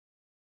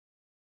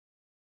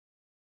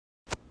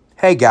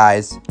Hey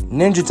guys,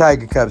 Ninja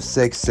Tiger Cub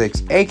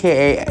 66,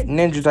 aka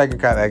Ninja Tiger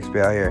Cub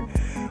XBL here.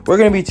 We're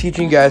going to be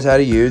teaching you guys how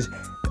to use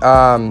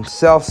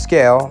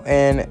self-scale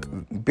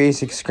in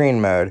basic screen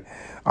mode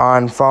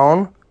on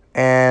phone.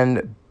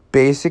 And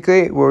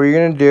basically what we're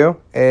going to do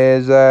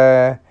is,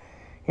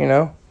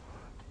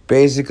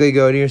 basically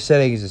go to your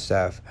settings and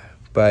stuff.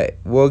 But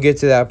we'll get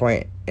to that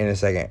point in a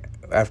second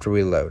after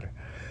we load.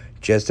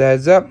 Just a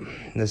heads up,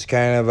 this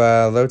kind of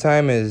load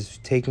time is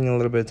taking a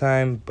little bit of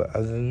time, but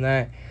other than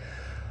that,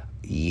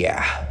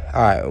 yeah.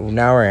 Alright,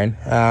 now we're in.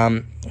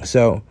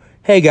 So,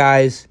 hey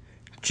guys,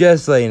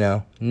 just to let you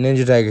know,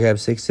 Ninja Tiger Cub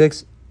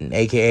 66,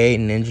 aka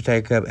Ninja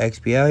Tiger Cub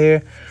XBL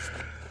here.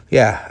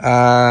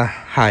 Yeah,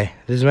 hi,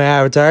 this is my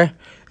avatar,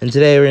 and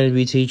today we're going to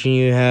be teaching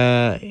you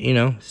how,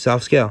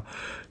 self-scale.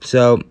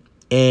 So,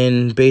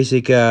 in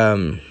basic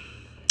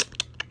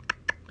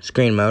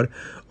screen mode,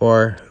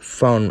 or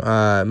phone,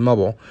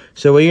 mobile.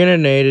 So what you're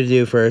going to need to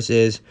do first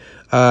is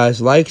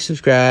like,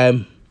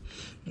 subscribe,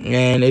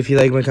 and if you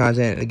like my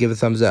content, give a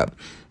thumbs up.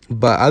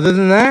 But other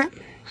than that,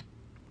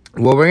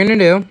 what we're going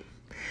to do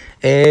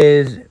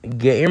is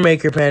get your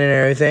maker pen and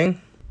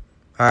everything.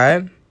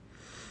 Alright?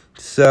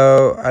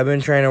 So I've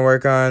been trying to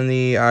work on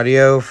the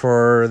audio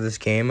for this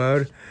game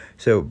mode.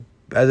 So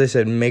as I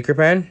said, maker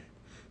pen,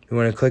 you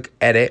want to click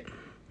edit.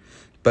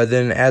 But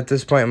then at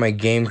this point my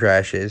game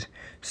crashes.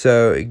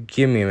 So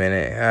give me a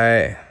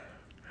minute.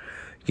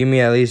 Give me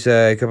at least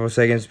a couple of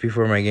seconds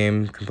before my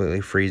game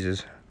completely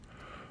freezes.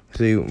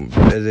 So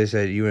as I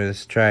said, you want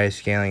to try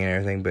scaling and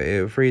everything, but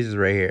it freezes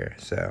right here.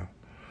 So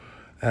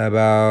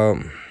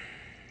about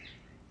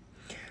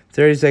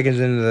 30 seconds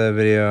into the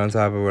video on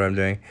top of what I'm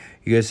doing,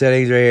 you go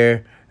settings right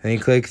here, and you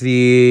click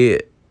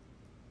that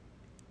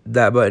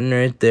button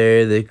right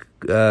there, the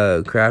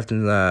craft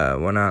and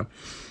whatnot,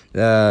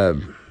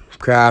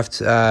 craft,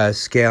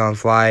 scale and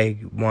fly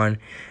one,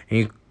 and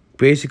you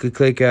basically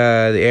click the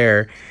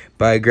air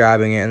by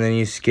grabbing it, and then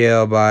you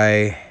scale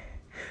by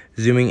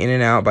zooming in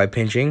and out by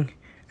pinching,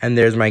 and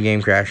there's my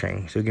game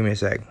crashing. So give me a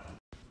sec.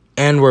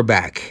 And we're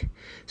back.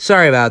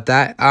 Sorry about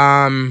that.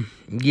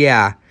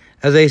 Yeah,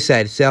 as I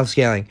said,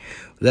 self-scaling.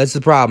 That's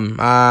the problem.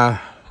 What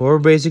we're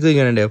basically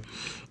gonna do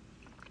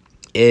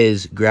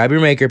is grab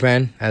your maker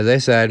pen, as I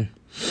said.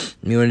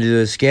 You want to do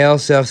a scale,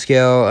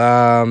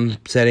 self-scale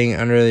setting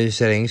under the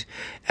settings.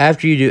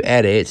 After you do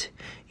edit,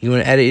 you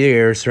want to edit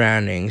your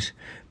surroundings.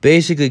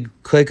 Basically,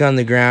 click on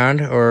the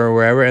ground or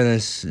wherever, and then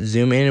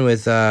zoom in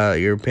with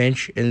your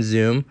pinch and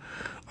zoom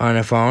on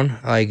a phone,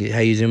 like how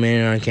you zoom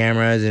in on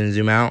cameras and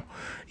zoom out.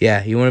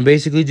 Yeah, you want to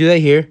basically do that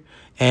here.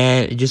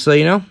 And just so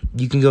you know,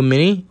 you can go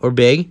mini or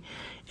big.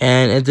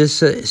 And at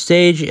this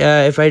stage,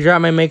 if I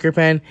drop my maker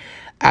pen,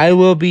 I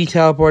will be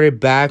teleported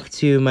back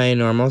to my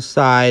normal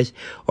size,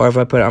 or if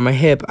I put it on my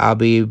hip, I'll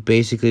be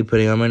basically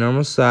putting on my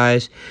normal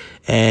size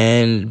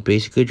and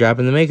basically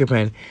dropping the maker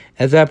pen.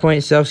 At that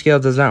point, self-scale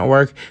does not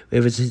work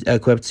if it's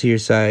equipped to your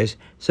size.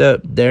 So,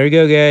 there you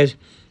go, guys.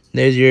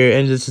 There's your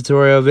end of the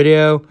tutorial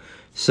video.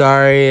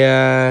 Sorry,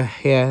 yeah,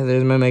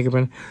 there's my maker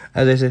pen.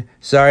 As I said,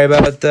 sorry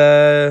about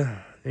the,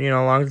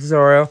 long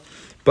tutorial,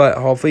 but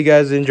hopefully you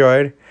guys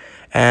enjoyed,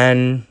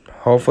 and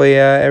hopefully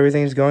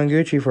everything's going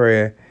Gucci for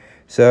you.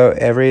 So,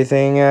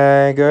 everything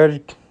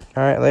good?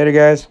 Alright, later,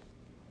 guys.